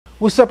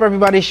What's up,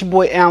 everybody? It's your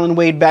boy Alan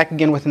Wade back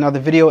again with another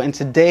video, and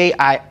today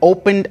I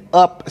opened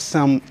up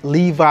some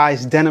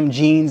Levi's denim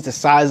jeans, the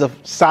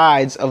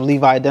sides of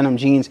Levi denim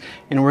jeans,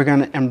 and we're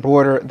gonna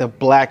embroider the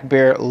Black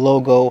Bear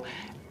logo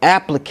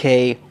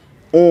applique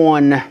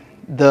on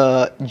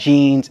the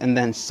jeans and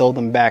then sew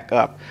them back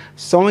up.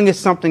 Sewing is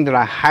something that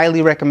I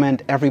highly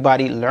recommend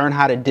everybody learn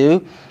how to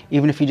do,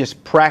 even if you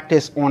just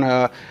practice on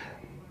a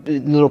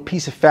little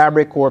piece of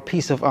fabric or a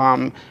piece of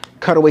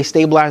cutaway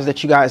stabilizer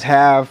that you guys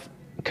have.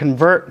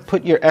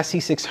 Put your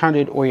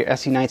SE600 or your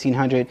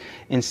SE1900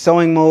 in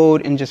sewing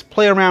mode and just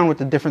play around with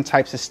the different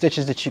types of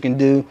stitches that you can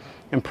do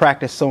and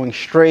practice sewing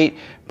straight,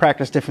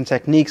 practice different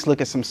techniques,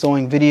 look at some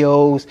sewing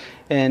videos,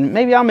 and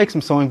maybe I'll make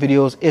some sewing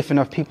videos if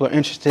enough people are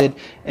interested,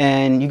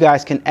 and you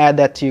guys can add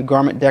that to your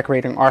garment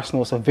decorating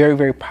arsenal. It's a very,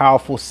 very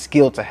powerful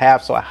skill to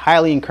have, so I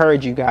highly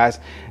encourage you guys,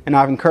 and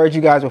I've encouraged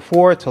you guys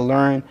before to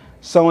learn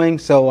sewing.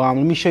 So let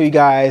me show you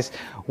guys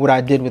what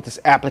I did with this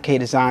applique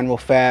design real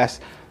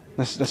fast.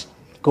 Let's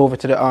go over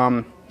to the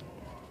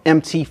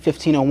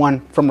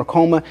MT1501 from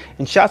Ricoma,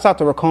 and shouts out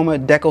to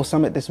Ricoma Deco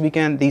Summit this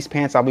weekend. These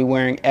pants I'll be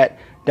wearing at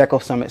Deco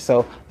Summit,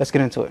 so let's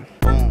get into it.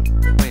 Boom,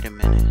 wait a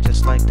minute,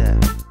 just like that.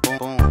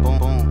 Boom, boom, boom,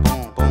 boom,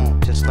 boom,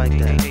 boom, just like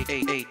that.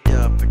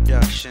 A-Dubb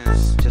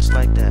Productions, just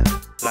like that.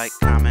 Like,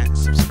 comment,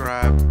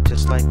 subscribe,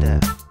 just like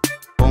that.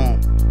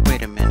 Boom,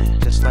 wait a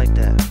minute, just like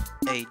that.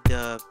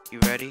 A-Dubb, you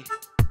ready?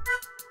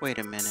 Wait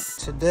a minute.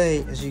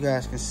 Today, as you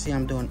guys can see,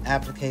 I'm doing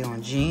applique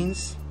on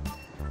jeans.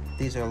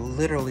 These are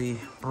literally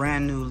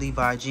brand new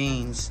Levi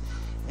jeans,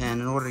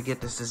 and in order to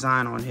get this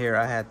design on here,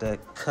 I had to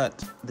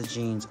cut the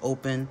jeans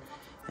open,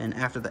 and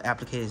after the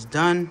applique is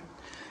done,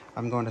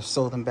 I'm going to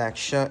sew them back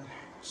shut.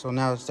 So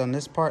now it's done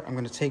this part, I'm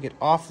going to take it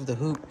off of the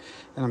hoop,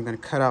 and I'm going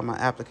to cut out my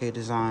applique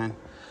design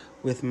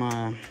with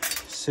my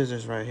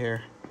scissors right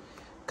here.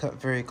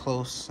 Cut very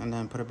close and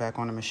then put it back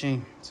on the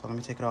machine. So let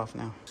me take it off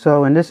now.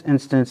 So in this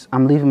instance,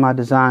 I'm leaving my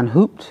design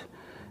hooped,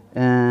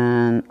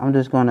 and I'm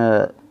just going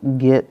to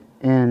get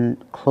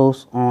in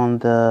close on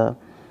the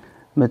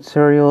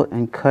material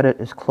and cut it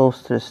as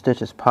close to the stitch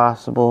as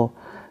possible.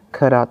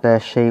 Cut out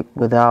that shape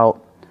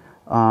without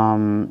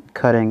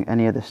cutting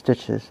any of the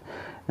stitches.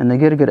 And to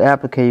get a good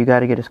applique, you got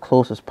to get as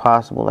close as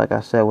possible, like I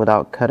said,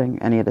 without cutting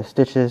any of the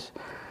stitches.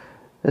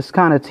 It's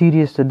kind of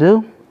tedious to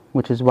do,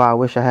 which is why I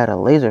wish I had a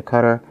laser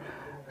cutter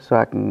so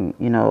I can,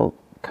 you know,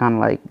 kind of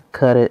like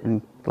cut it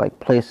and like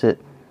place it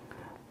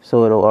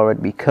so it'll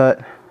already be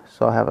cut,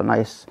 so I have a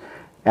nice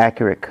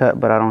accurate cut.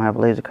 But I don't have a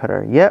laser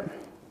cutter yet,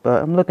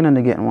 but I'm looking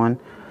into getting one.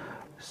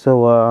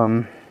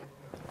 So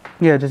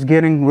yeah, just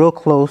getting real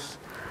close,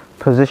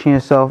 position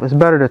yourself. It's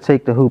better to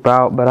take the hoop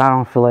out, but I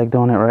don't feel like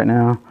doing it right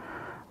now.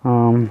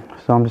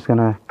 So I'm just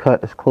gonna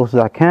cut as close as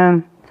I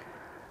can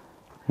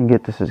and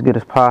get this as good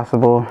as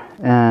possible.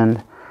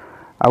 And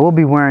I will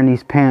be wearing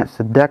these pants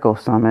to Deco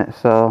Summit,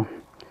 so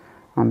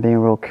I'm being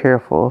real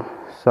careful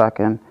so I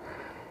can,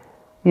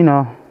 you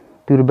know,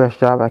 do the best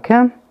job I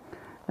can.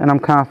 And I'm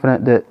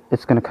confident that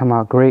it's going to come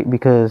out great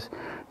because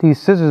these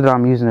scissors that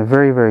I'm using are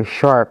very, very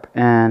sharp,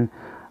 and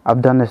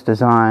I've done this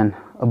design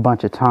a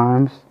bunch of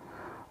times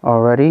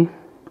already,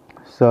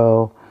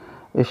 so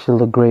it should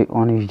look great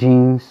on these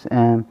jeans.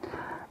 And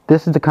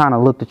this is the kind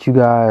of look that you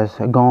guys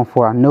are going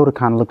for. I know the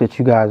kind of look that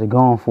you guys are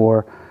going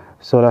for,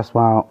 so that's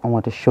why I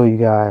want to show you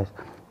guys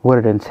what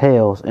it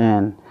entails.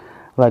 And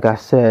like I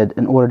said,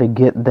 in order to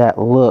get that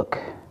look,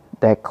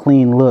 that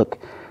clean look,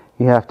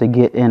 you have to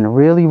get in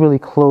really, really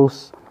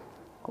close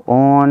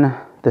on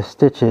the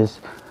stitches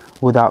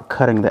without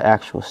cutting the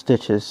actual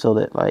stitches, so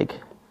that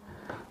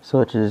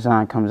your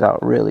design comes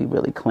out really,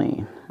 really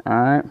clean. All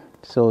right,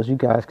 so as you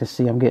guys can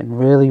see, I'm getting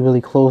really,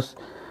 really close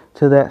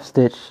to that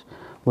stitch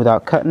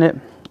without cutting it,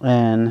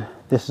 and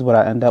this is what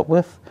I end up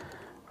with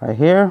right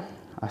here.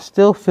 I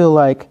still feel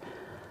like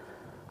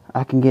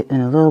I can get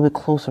in a little bit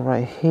closer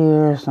right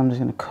here, so I'm just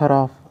going to cut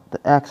off the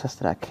excess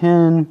that I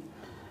can.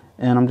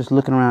 And I'm just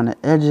looking around the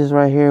edges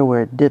right here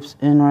where it dips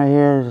in right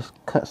here. Just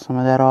cut some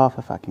of that off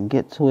if I can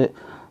get to it.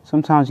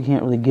 Sometimes you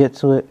can't really get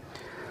to it,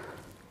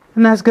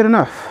 and that's good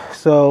enough.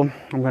 So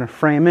I'm going to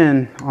frame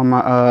in on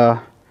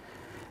my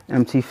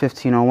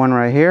MT1501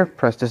 right here.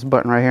 Press this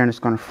button right here, and it's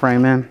going to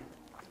frame in.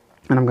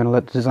 And I'm going to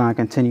let the design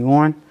continue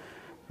on.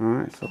 All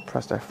right, so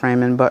press that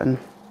frame in button.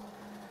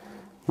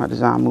 My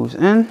design moves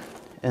in.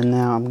 And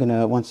now I'm going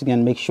to once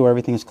again make sure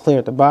everything is clear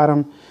at the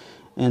bottom.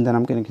 And then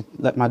I'm going to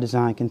let my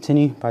design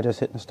continue by just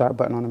hitting the start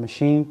button on the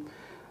machine.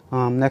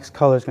 Next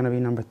color is going to be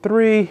number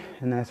 3,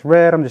 and that's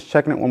red. I'm just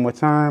checking it one more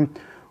time.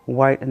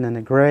 White and then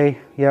the gray.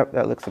 Yep,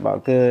 that looks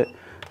about good.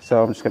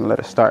 So I'm just going to let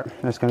it start.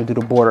 I'm just going to do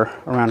the border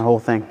around the whole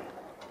thing.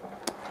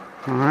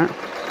 All right.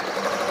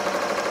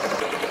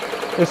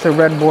 It's a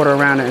red border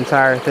around the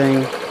entire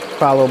thing,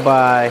 followed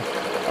by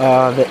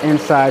the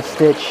inside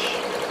stitch.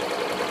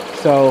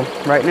 So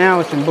right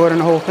now it's embroidering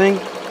the whole thing.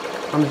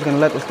 I'm just going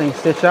to let this thing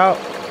stitch out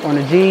on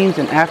the jeans,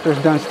 and after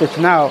it's done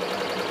stitching out,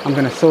 I'm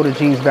going to sew the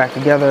jeans back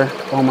together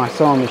on my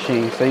sewing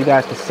machine, so you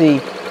guys can see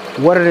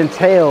what it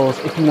entails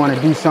if you want to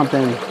do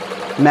something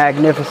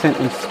magnificent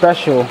and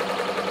special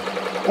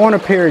on a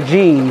pair of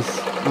jeans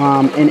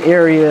in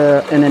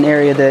an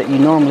area that you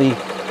normally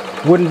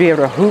wouldn't be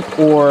able to hoop,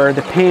 or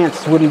the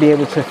pants wouldn't be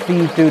able to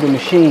feed through the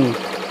machine.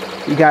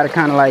 You got to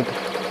kind of like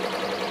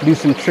do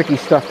some tricky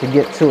stuff to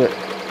get to it,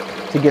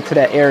 to get to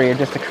that area,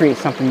 just to create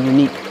something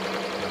unique.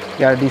 You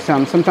got to do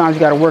something. Sometimes you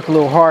got to work a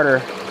little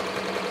harder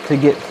to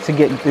get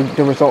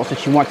the results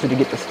that you want to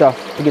get the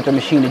stuff, to get the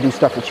machine to do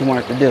stuff that you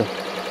want it to do.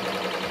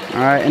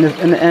 All right, and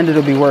in the end,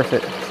 it'll be worth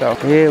it. So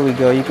here we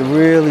go. You can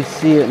really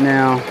see it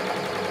now.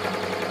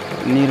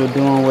 The needle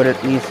doing what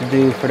it needs to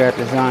do for that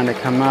design to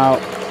come out.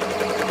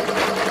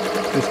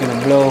 Just gonna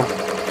blow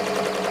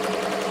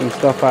some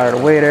stuff out of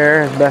the way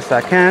there as best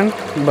I can.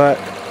 But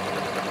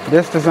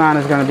this design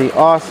is gonna be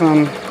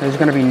awesome. There's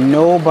gonna be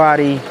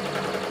nobody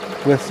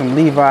with some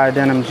Levi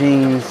denim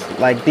jeans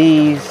like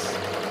these.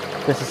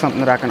 This is something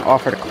that I can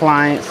offer to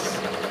clients.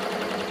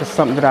 This is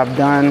something that I've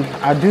done.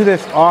 I do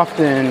this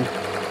often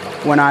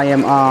when I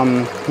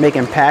am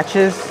making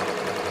patches.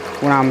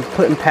 When I'm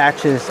putting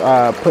patches,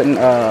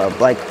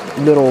 like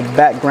little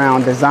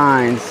background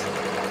designs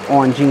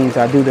on jeans,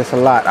 I do this a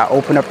lot. I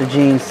open up the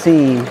jean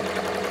seam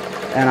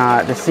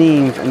and the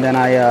seams, and then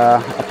I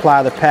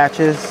apply the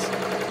patches,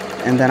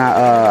 and then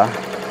I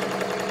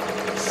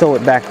sew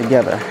it back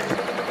together.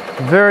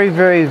 Very,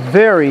 very,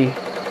 very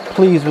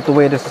pleased with the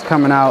way this is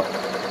coming out.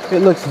 It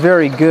looks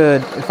very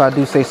good, if I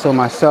do say so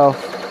myself.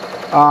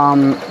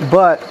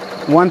 But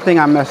one thing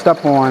I messed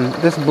up on,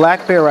 this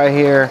black bear right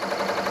here,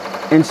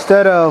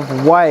 instead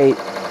of white,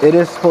 it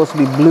is supposed to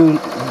be blue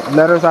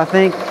letters, I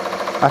think.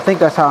 I think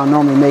that's how I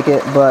normally make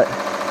it, but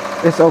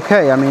it's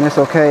okay. I mean, it's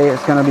okay.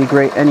 It's gonna be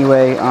great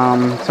anyway.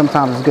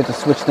 Sometimes it's good to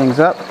switch things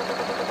up.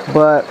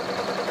 But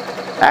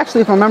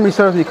actually, if my memory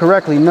serves me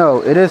correctly,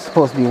 no, it is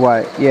supposed to be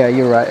white. Yeah,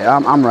 you're right.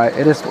 I'm right.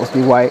 It is supposed to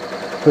be white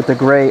with the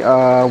gray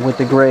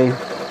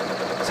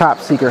top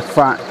secret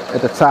font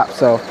at the top.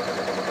 So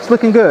it's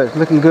looking good.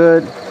 Looking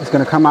good. It's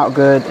gonna come out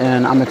good,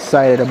 and I'm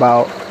excited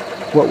about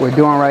what we're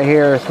doing right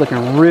here. It's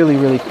looking really,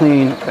 really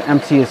clean. The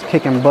MT is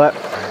kicking butt.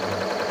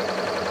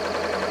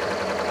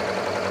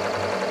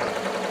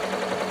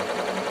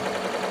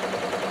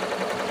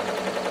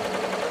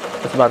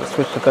 It's about to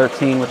switch to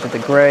 13, which is the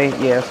gray.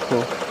 Yeah, it's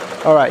cool.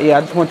 All right, yeah,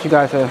 I just want you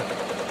guys to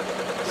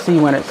see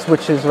when it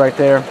switches right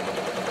there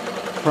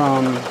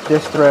from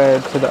this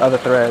thread to the other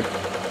thread.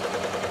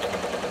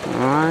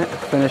 All right,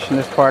 finishing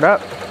this part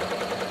up.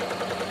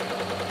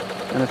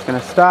 And it's gonna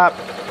stop,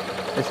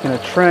 it's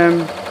gonna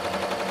trim,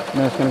 and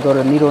then it's gonna go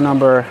to needle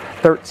number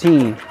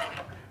 13.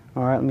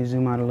 All right, let me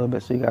zoom out a little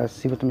bit so you guys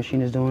see what the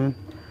machine is doing.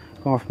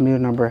 Going from needle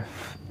number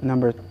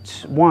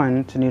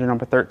 1 to needle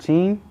number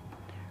 13.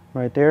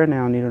 Right there.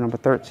 Now needle number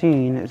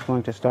 13 is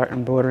going to start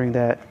embroidering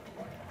that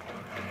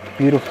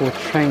beautiful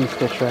chain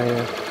stitch right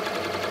here.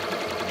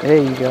 There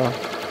you go.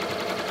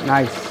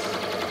 Nice.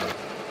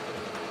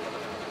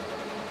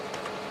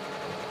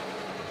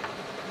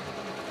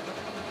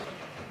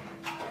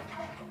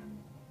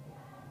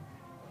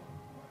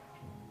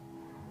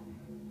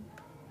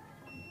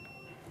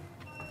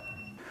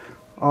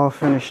 All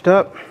finished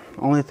up.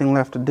 Only thing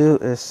left to do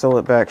is sew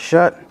it back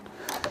shut.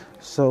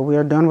 So we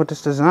are done with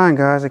this design,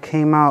 guys. It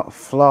came out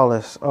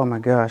flawless. Oh my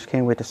gosh,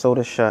 can't wait to sew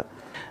this shut.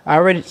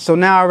 So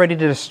now I already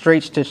did a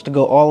straight stitch to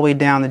go all the way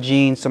down the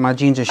jeans, so my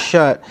jeans are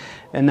shut.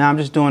 And now I'm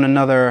just doing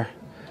another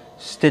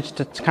stitch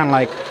to kind of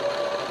like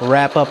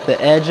wrap up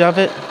the edge of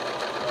it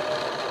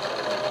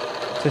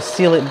to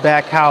seal it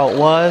back how it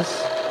was.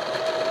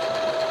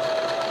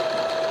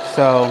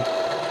 So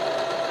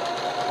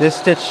this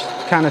stitch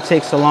kind of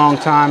takes a long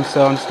time,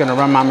 so I'm just going to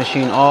run my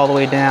machine all the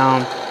way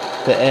down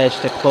the edge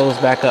to close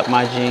back up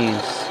my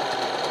jeans.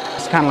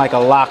 It's kind of like a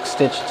lock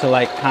stitch to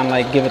like kind of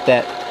like give it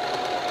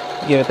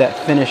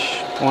that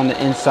finish on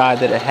the inside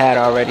that it had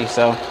already.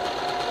 So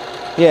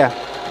yeah,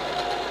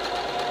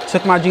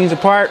 took my jeans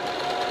apart,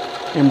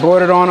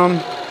 embroidered on them,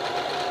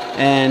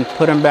 and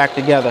put them back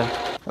together.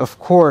 Of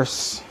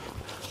course,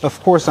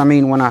 I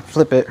mean, when I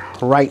flip it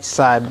right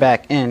side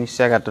back in, you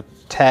see I got the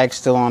tag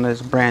still on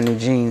this brand new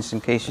jeans, in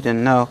case you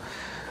didn't know.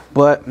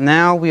 But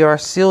now we are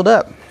sealed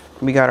up.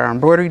 We got our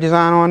embroidery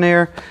design on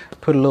there,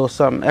 put a little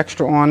something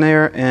extra on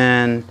there,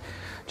 and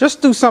just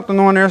do something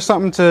on there,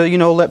 something to, you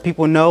know, let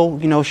people know,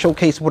 you know,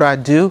 showcase what I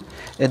do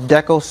at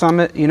Deco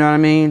Summit, you know what I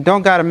mean?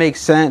 Don't gotta make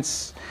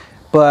sense,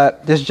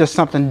 but this is just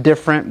something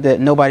different that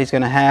nobody's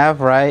gonna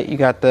have, right? You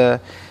can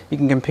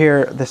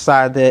compare the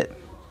side that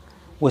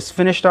was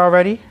finished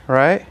already,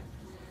 right,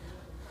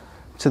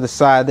 to the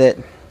side that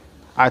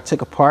I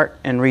took apart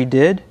and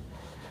redid,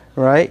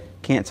 right?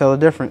 Can't tell the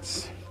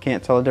difference.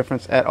 Can't tell the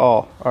difference at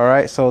all. All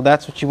right, so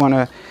that's what you want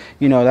to,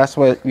 you know, that's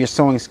where your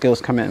sewing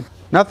skills come in.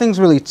 Nothing's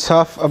really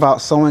tough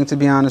about sewing, to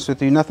be honest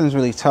with you. Nothing's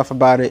really tough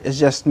about it. It's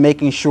just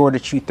making sure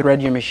that you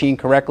thread your machine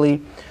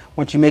correctly.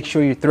 Once you make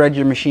sure you thread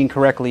your machine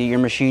correctly, your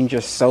machine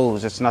just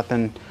sews. It's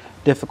nothing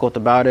difficult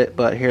about it.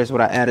 But here's what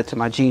I added to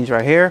my jeans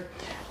right here,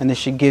 and this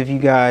should give you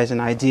guys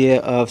an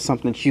idea of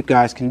something that you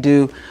guys can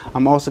do.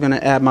 I'm also going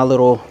to add my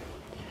little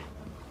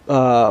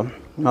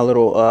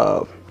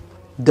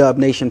Dub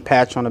Nation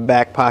patch on the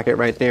back pocket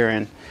right there,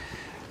 and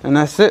And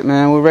that's it,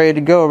 man. We're ready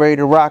to go, ready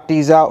to rock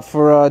these out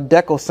for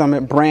Deco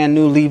Summit. Brand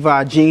new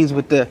Levi jeans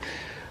with the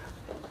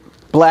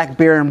black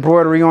bear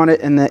embroidery on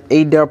it and the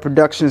A-Dubb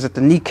Productions at the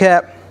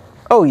kneecap.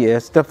 Oh yeah,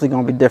 it's definitely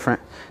gonna be different.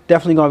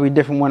 Definitely gonna be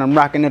different when I'm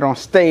rocking it on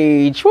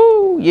stage.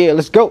 Woo! Yeah,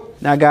 let's go.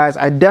 Now guys,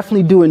 I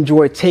definitely do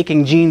enjoy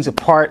taking jeans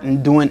apart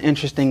and doing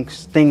interesting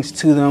things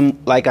to them.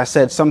 Like I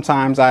said,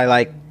 sometimes I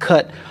like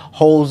cut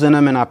holes in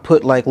them and I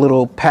put like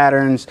little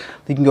patterns.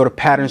 You can go to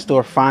pattern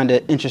store, find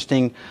an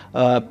interesting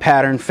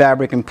pattern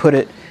fabric and put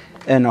it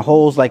in the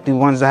holes like the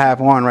ones I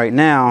have on right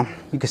now.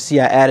 You can see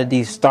I added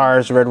these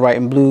stars, red, white,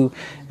 and blue,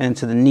 and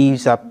to the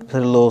knees I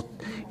put a little,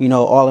 you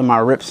know, all in my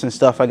rips and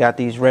stuff. I got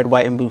these red,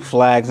 white, and blue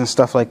flags and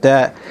stuff like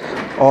that.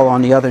 All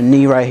on the other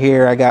knee right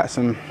here. I got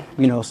some,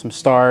 you know, some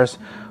stars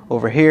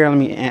over here. Let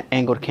me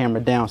angle the camera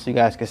down so you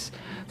guys can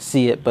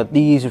see it. But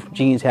these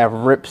jeans have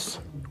rips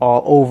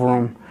all over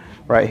them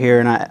right here,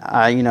 and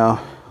I you know,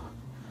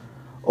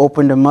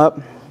 opened them up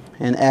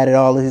and added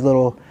all these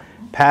little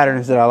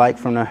patterns that I like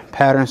from the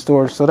pattern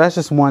store. So that's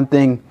just one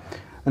thing,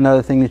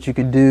 another thing that you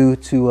could do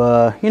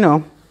to you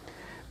know,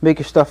 make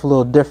your stuff a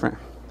little different.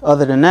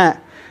 Other than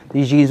that,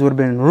 these jeans would have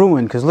been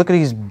ruined, because look at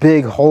these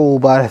big hole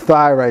by the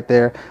thigh right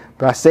there.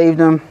 But I saved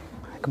them.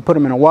 I can put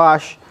them in a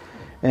wash,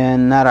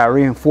 and now that I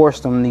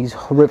reinforced them, these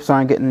rips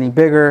aren't getting any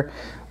bigger,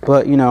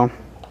 but you know,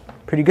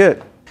 pretty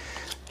good.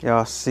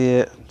 Y'all see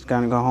it. It's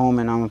gonna go home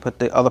and I'm gonna put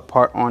the other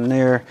part on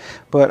there.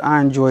 But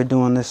I enjoy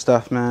doing this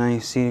stuff, man. You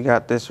see, you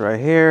got this right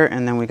here,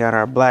 and then we got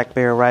our black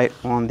bear right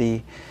on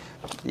the,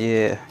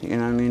 yeah, you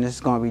know what I mean? This is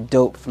gonna be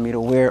dope for me to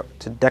wear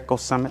to Deco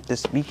Summit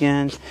this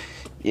weekend.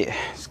 Yeah,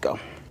 let's go.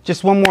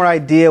 Just one more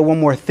idea, one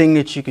more thing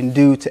that you can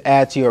do to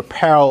add to your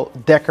apparel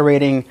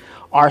decorating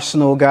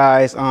arsenal,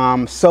 guys.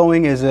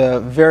 Sewing is a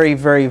very,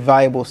 very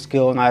valuable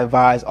skill, and I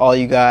advise all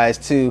you guys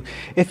to,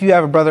 if you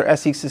have a brother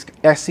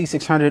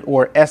SC600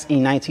 or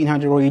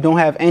SE1900, or you don't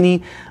have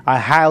any, I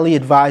highly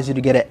advise you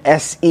to get an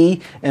SE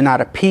and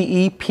not a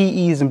PE.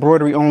 PE is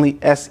embroidery only,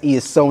 SE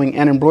is sewing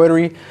and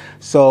embroidery.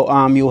 So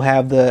you'll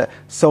have the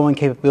sewing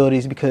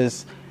capabilities,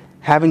 because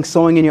having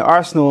sewing in your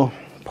arsenal,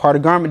 part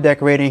of garment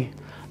decorating.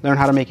 Learn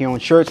how to make your own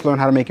shirts, learn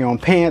how to make your own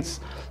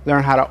pants,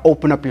 learn how to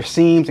open up your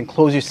seams and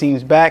close your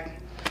seams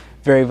back.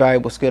 Very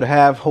valuable skill to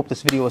have. Hope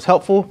this video was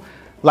helpful.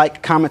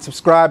 Like, comment,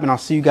 subscribe, and I'll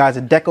see you guys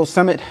at Deco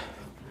Summit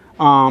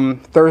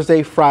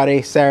Thursday,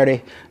 Friday,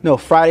 Saturday. No,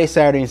 Friday,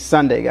 Saturday, and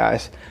Sunday,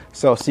 guys.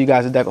 So see you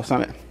guys at Deco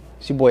Summit.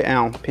 It's your boy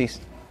Alan.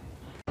 Peace.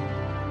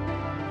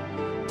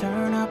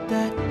 Turn up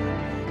that,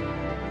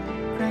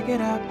 crank it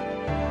up.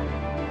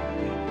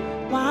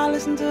 Why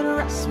listen to the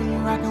rest when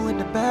you're rocking with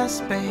the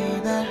best,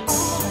 baby?